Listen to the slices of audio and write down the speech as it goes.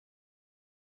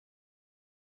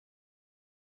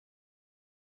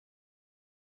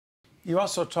You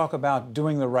also talk about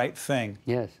doing the right thing.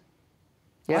 Yes.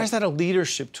 Why is that a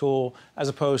leadership tool as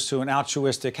opposed to an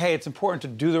altruistic, hey, it's important to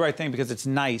do the right thing because it's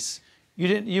nice?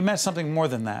 You meant something more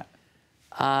than that.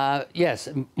 Yes,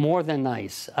 more than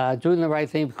nice. Doing the right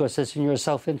thing because it's in your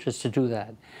self-interest to do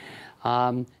that.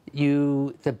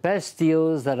 The best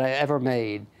deals that I ever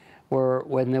made were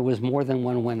when there was more than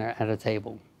one winner at a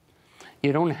table.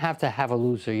 You don't have to have a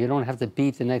loser. You don't have to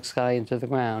beat the next guy into the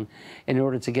ground in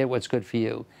order to get what's good for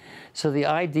you. So the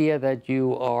idea that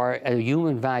you are a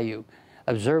human value,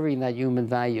 observing that human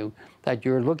value, that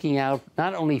you're looking out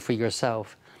not only for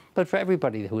yourself, but for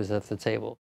everybody who is at the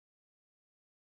table.